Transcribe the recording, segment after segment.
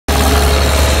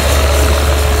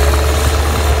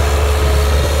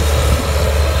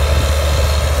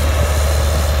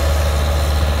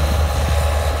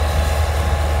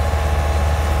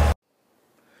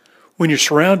When you're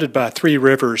surrounded by three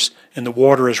rivers and the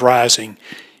water is rising,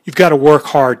 you've got to work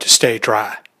hard to stay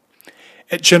dry.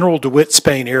 At General DeWitt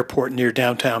Spain Airport near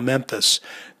downtown Memphis,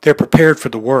 they're prepared for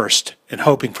the worst and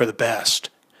hoping for the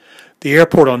best. The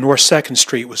airport on North 2nd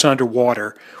Street was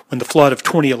underwater when the flood of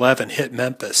 2011 hit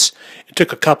Memphis. It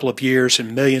took a couple of years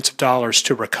and millions of dollars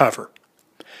to recover.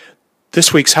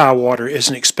 This week's high water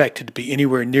isn't expected to be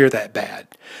anywhere near that bad.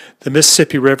 The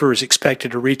Mississippi River is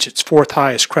expected to reach its fourth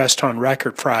highest crest on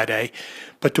record Friday,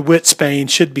 but DeWitt Spain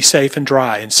should be safe and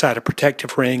dry inside a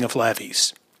protective ring of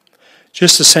levees.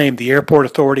 Just the same, the airport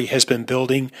authority has been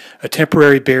building a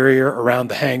temporary barrier around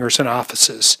the hangars and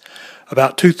offices.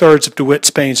 About two-thirds of DeWitt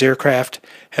Spain's aircraft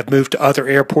have moved to other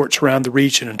airports around the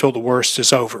region until the worst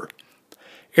is over.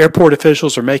 Airport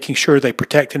officials are making sure they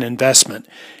protect an investment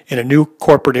in a new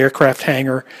corporate aircraft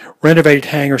hangar, renovated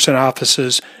hangars and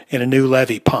offices, and a new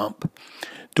levee pump.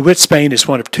 DeWitt Spain is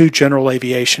one of two general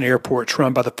aviation airports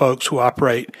run by the folks who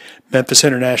operate Memphis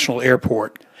International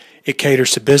Airport. It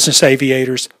caters to business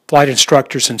aviators, flight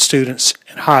instructors and students,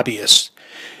 and hobbyists.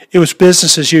 It was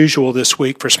business as usual this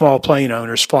week for small plane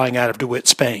owners flying out of DeWitt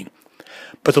Spain.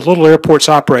 But the little airport's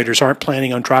operators aren't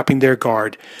planning on dropping their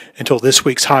guard until this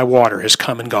week's high water has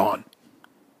come and gone.